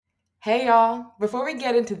Hey y'all, before we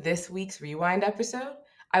get into this week's Rewind episode,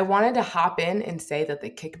 I wanted to hop in and say that the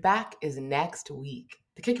Kickback is next week.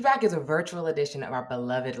 The Kickback is a virtual edition of our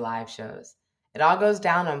beloved live shows. It all goes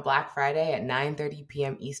down on Black Friday at 9:30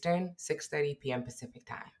 p.m. Eastern, 6:30 p.m. Pacific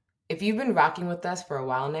time. If you've been rocking with us for a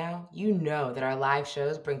while now, you know that our live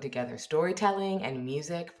shows bring together storytelling and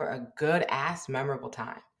music for a good-ass memorable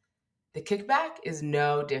time. The Kickback is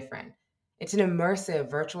no different. It's an immersive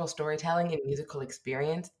virtual storytelling and musical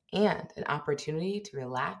experience and an opportunity to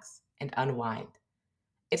relax and unwind.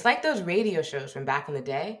 It's like those radio shows from back in the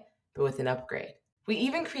day, but with an upgrade. We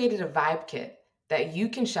even created a vibe kit that you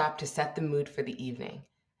can shop to set the mood for the evening.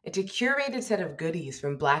 It's a curated set of goodies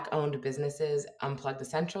from Black-owned businesses, Unplugged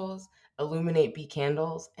Essentials, Illuminate Bee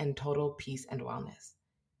Candles, and Total Peace and Wellness.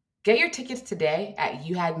 Get your tickets today at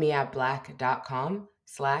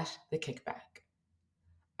youhadmeatblack.com/thekickback.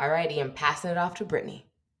 Alrighty, I'm passing it off to Brittany.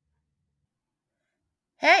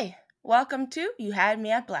 Hey, welcome to You Had Me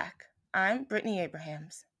at Black. I'm Brittany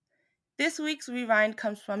Abrahams. This week's Rewind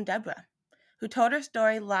comes from Deborah, who told her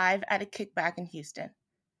story live at a kickback in Houston.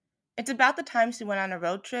 It's about the time she went on a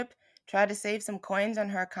road trip, tried to save some coins on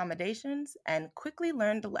her accommodations, and quickly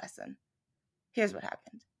learned a lesson. Here's what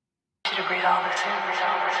happened.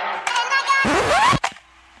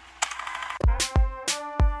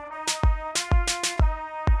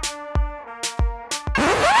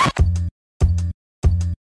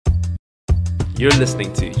 You're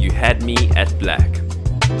listening to You Had Me at Black.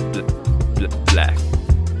 Black.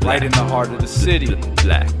 Light in the heart of the city.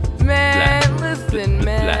 Black. Man, Black. listen,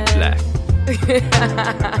 man. Black.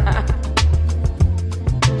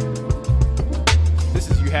 This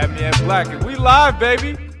is You Had Me at Black, and we live,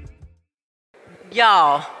 baby.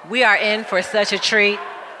 Y'all, we are in for such a treat.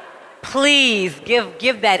 Please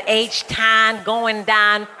give that H-time going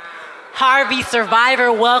down. Harvey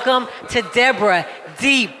survivor, welcome to Deborah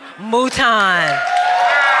Deep Mouton.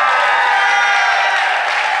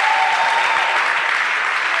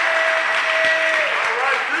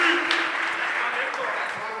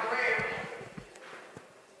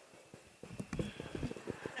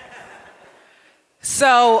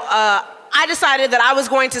 So I decided that I was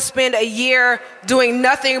going to spend a year doing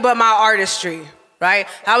nothing but my artistry, right?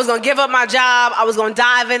 I was going to give up my job. I was going to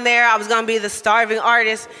dive in there. I was going to be the starving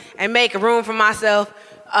artist and make room for myself.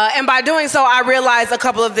 And by doing so, I realized a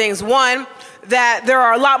couple of things. One, that there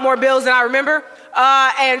are a lot more bills than I remember.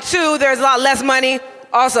 And two, there's a lot less money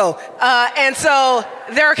also. And so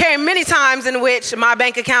there came many times in which my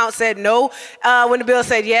bank account said no when the bill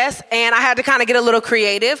said yes. And I had to kind of get a little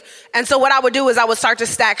creative. And so what I would do is I would start to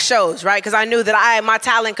stack shows, right? Because I knew that my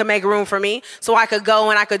talent could make room for me. So I could go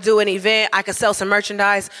and I could do an event. I could sell some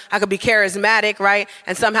merchandise. I could be charismatic, right?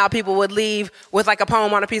 And somehow people would leave with like a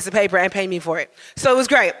poem on a piece of paper and pay me for it. So it was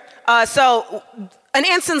great. So an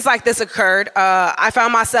instance like this occurred. I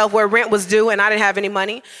found myself where rent was due and I didn't have any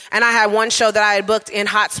money. And I had one show that I had booked in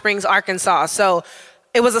Hot Springs, Arkansas. So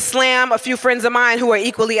it was a slam. A few friends of mine who were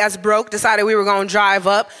equally as broke decided we were going to drive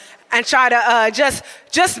up and try to just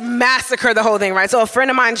massacre the whole thing, right? So a friend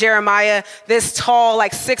of mine, Jeremiah, this tall,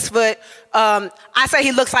 like 6 foot, I say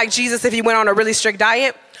he looks like Jesus if he went on a really strict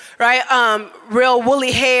diet, right? Real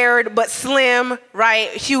woolly haired, but slim,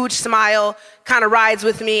 right? Huge smile, kind of rides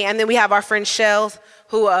with me. And then we have our friend Shells,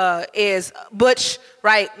 who is butch,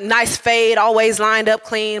 right? Nice fade, always lined up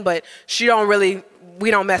clean, but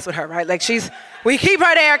we don't mess with her, right? Like we keep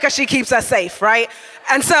her there because she keeps us safe, right?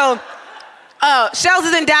 And so Shells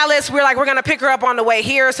is in Dallas. We're going to pick her up on the way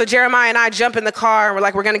here. So Jeremiah and I jump in the car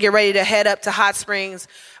and we're going to get ready to head up to Hot Springs.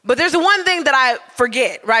 But there's the one thing that I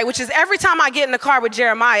forget, right? Which is every time I get in the car with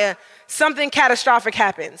Jeremiah, something catastrophic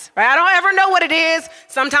happens, right? I don't ever know what it is.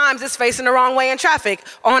 Sometimes it's facing the wrong way in traffic,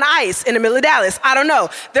 on ice, in the middle of Dallas. I don't know.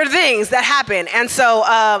 There are things that happen. And so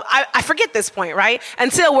I forget this point, right?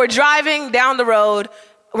 Until we're driving down the road.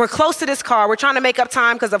 We're close to this car. We're trying to make up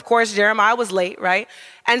time because, of course, Jeremiah was late, right?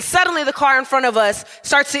 And suddenly the car in front of us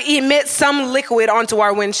starts to emit some liquid onto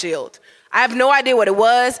our windshield. I have no idea what it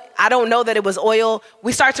was. I don't know that it was oil.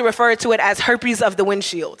 We start to refer to it as herpes of the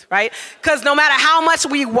windshield, right? Because no matter how much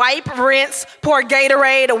we wipe, rinse, pour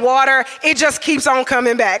Gatorade, water, it just keeps on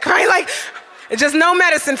coming back, right? Like, it's just no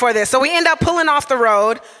medicine for this. So we end up pulling off the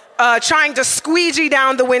road, trying to squeegee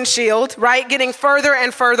down the windshield, right? Getting further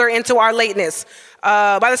and further into our lateness.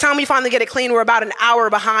 By the time we finally get it clean, we're about an hour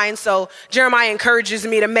behind. So Jeremiah encourages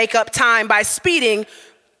me to make up time by speeding,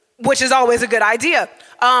 which is always a good idea.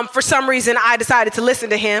 For some reason, I decided to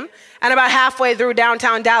listen to him. And about halfway through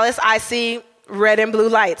downtown Dallas, I see red and blue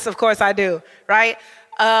lights. Of course I do, right?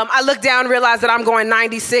 I look down and realize that I'm going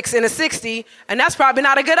 96 in a 60, and that's probably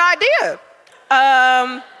not a good idea.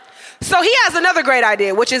 So he has another great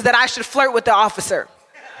idea, which is that I should flirt with the officer.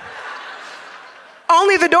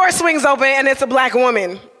 Only the door swings open and it's a black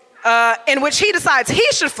woman, in which he decides he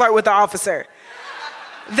should flirt with the officer.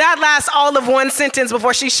 That lasts all of one sentence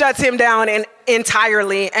before she shuts him down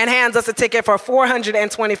entirely and hands us a ticket for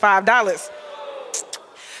 $425.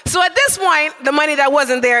 So at this point, the money that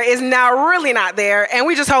wasn't there is now really not there, and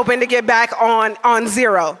we're just hoping to get back on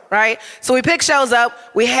zero, right? So we pick Shells up,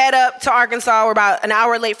 we head up to Arkansas. We're about an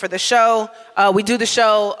hour late for the show. We do the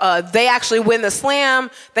show. They actually win the slam.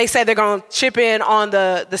 They say they're going to chip in on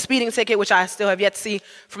the speeding ticket, which I still have yet to see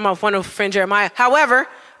from my wonderful friend Jeremiah. However,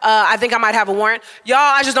 I think I might have a warrant. Y'all,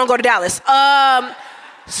 I just don't go to Dallas.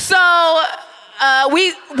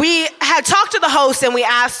 We had talked to the host and we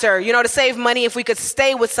asked her, to save money if we could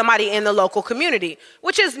stay with somebody in the local community,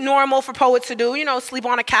 which is normal for poets to do, sleep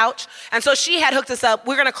on a couch. And so she had hooked us up.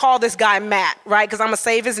 We're going to call this guy Matt, right? Because I'm going to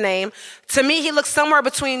save his name. To me, he looks somewhere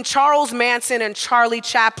between Charles Manson and Charlie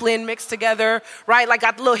Chaplin mixed together, right? Like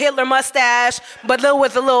got the little Hitler mustache, but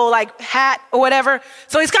with a little hat or whatever.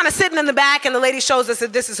 So he's kind of sitting in the back and the lady shows us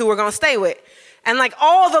that this is who we're going to stay with. And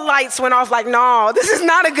all the lights went off no, this is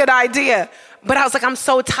not a good idea. But I was I'm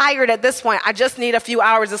so tired at this point. I just need a few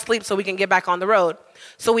hours of sleep so we can get back on the road.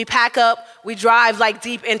 So we pack up, we drive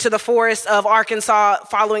deep into the forest of Arkansas,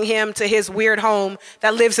 following him to his weird home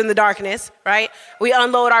that lives in the darkness, right? We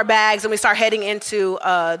unload our bags and we start heading into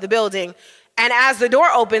the building. And as the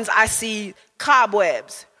door opens, I see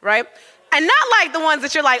cobwebs, right? And not the ones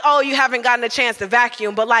that you're oh, you haven't gotten a chance to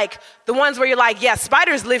vacuum, but the ones where you're yeah,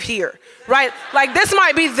 spiders live here, right? This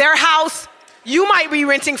might be their house. You might be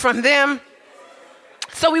renting from them.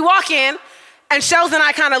 So we walk in, and Shells and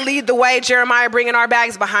I kind of lead the way, Jeremiah bringing our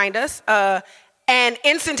bags behind us. And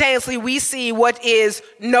instantaneously, we see what is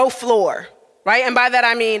no floor, right? And by that,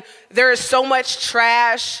 I mean there is so much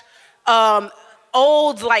trash,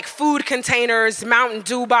 old food containers, Mountain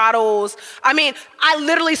Dew bottles. I mean, I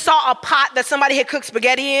literally saw a pot that somebody had cooked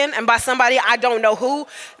spaghetti in, and by somebody, I don't know who,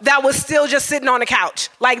 that was still just sitting on the couch,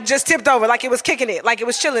 just tipped over, it was kicking it, it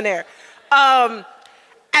was chilling there.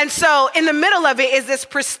 And so in the middle of it is this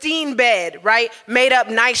pristine bed, right? Made up,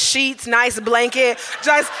 nice sheets, nice blanket,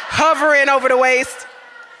 just hovering over the waist.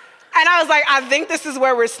 And I was I think this is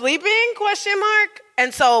where we're sleeping, ?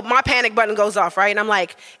 And so my panic button goes off, right? And I'm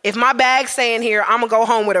if my bag's staying here, I'm gonna go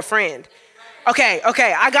home with a friend. Okay,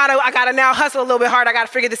 I gotta now hustle a little bit hard. I gotta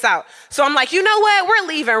figure this out. So I'm you know what? We're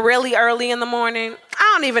leaving really early in the morning.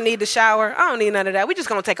 I don't even need to shower. I don't need none of that. We're just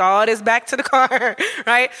gonna take all this back to the car,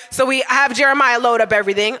 right? So I have Jeremiah load up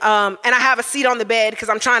everything. And I have a seat on the bed because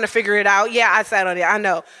I'm trying to figure it out. Yeah, I sat on it, I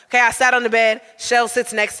know. Okay, I sat on the bed. Shell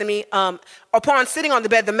sits next to me. Upon sitting on the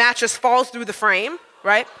bed, the mattress falls through the frame,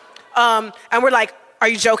 right? And we're are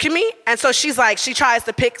you joking me? And so she's she tries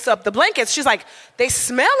to pick up the blankets. She's they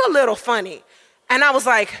smell a little funny. And I was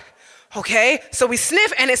okay. So we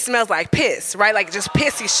sniff and it smells like piss, right? Just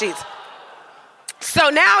pissy sheets. So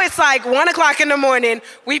now it's 1:00 in the morning,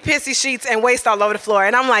 we pissy sheets and waste all over the floor.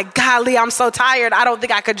 And I'm golly, I'm so tired. I don't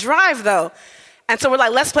think I could drive though. And so we're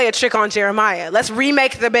let's play a trick on Jeremiah. Let's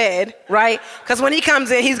remake the bed, right? Because when he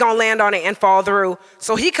comes in, he's going to land on it and fall through.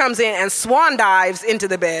 So he comes in and swan dives into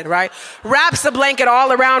the bed, right? Wraps the blanket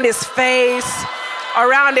all around his face,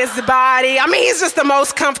 around his body. I mean, he's just the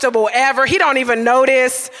most comfortable ever. He don't even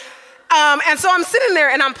notice. And so I'm sitting there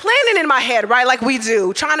and I'm planning in my head, right? Like we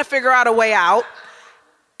do, trying to figure out a way out.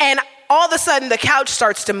 And all of a sudden the couch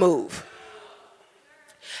starts to move.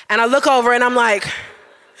 And I look over and I'm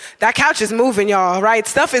that couch is moving, y'all, right?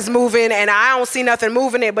 Stuff is moving and I don't see nothing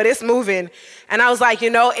moving it, but it's moving. And I was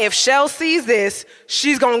if Shell sees this,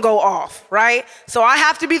 she's going to go off, right? So I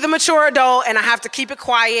have to be the mature adult and I have to keep it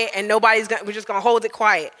quiet and we're just going to hold it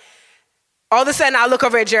quiet. All of a sudden I look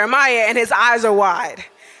over at Jeremiah and his eyes are wide.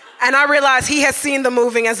 And I realize he has seen the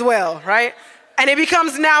moving as well, right? And it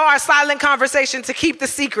becomes now our silent conversation to keep the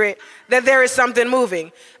secret that there is something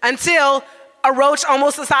moving until a roach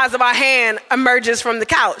almost the size of our hand emerges from the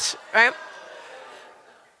couch, right?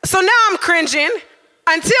 So now I'm cringing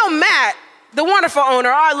until Matt, the wonderful owner,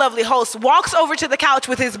 our lovely host, walks over to the couch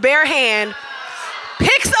with his bare hand,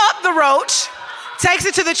 picks up the roach, takes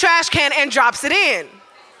it to the trash can and drops it in.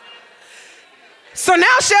 So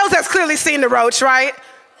now Shells has clearly seen the roach, right?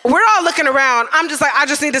 We're all looking around. I'm just I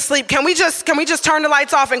just need to sleep. Can we just turn the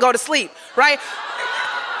lights off and go to sleep, right?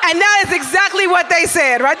 And that is exactly what they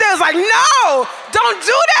said, right? They was no, don't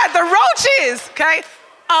do that, the roaches, okay?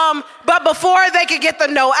 But before they could get the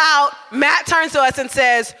no out, Matt turns to us and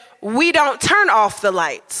says, we don't turn off the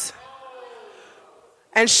lights.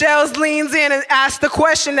 And Shells leans in and asks the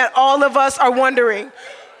question that all of us are wondering,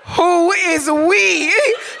 who is we?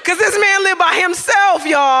 Because this man lived by himself,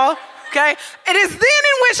 y'all. Okay? It is then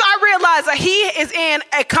in which I realize that he is in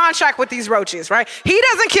a contract with these roaches, right? He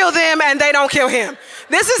doesn't kill them and they don't kill him.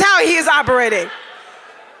 This is how he is operating.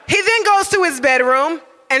 He then goes to his bedroom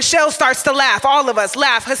and Shell starts to laugh. All of us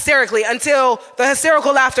laugh hysterically until the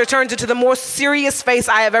hysterical laughter turns into the most serious face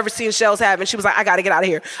I have ever seen Shells have. And she was like, I gotta get out of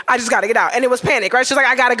here. I just gotta get out. And it was panic, right? She's like,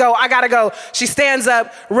 I gotta go. She stands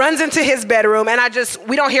up, runs into his bedroom, and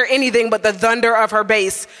we don't hear anything but the thunder of her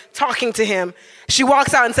bass talking to him. She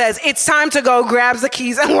walks out and says, it's time to go, grabs the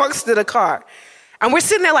keys and walks to the car. And we're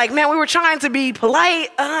sitting there like, man, we were trying to be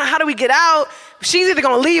polite. How do we get out? She's either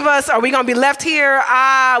gonna leave us or we're gonna be left here.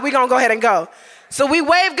 We're gonna go ahead and go. So we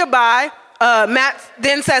wave goodbye. Matt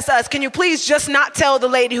then says to us, can you please just not tell the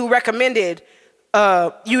lady who recommended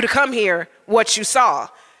you to come here what you saw?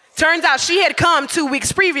 Turns out she had come 2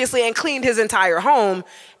 weeks previously and cleaned his entire home,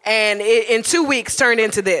 and it, in 2 weeks turned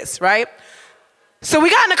into this, right? So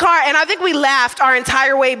we got in the car, and I think we laughed our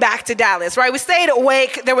entire way back to Dallas, right? We stayed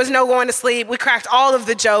awake. There was no going to sleep. We cracked all of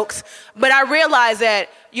the jokes. But I realized that,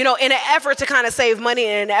 in an effort to kind of save money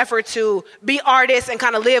and an effort to be artists and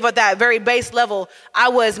kind of live at that very base level, I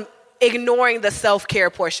was ignoring the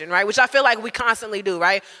self-care portion, right? Which I feel like we constantly do,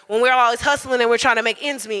 right? When we're always hustling and we're trying to make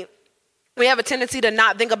ends meet, we have a tendency to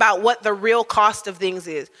not think about what the real cost of things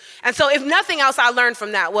is. And so if nothing else I learned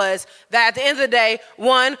from that was that at the end of the day,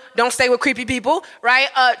 1, don't stay with creepy people, right?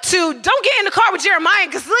 2, don't get in the car with Jeremiah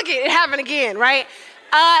because look, it happened again, right?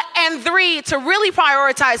 And 3, to really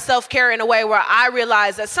prioritize self-care in a way where I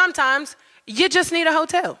realize that sometimes you just need a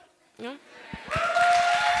hotel. You know?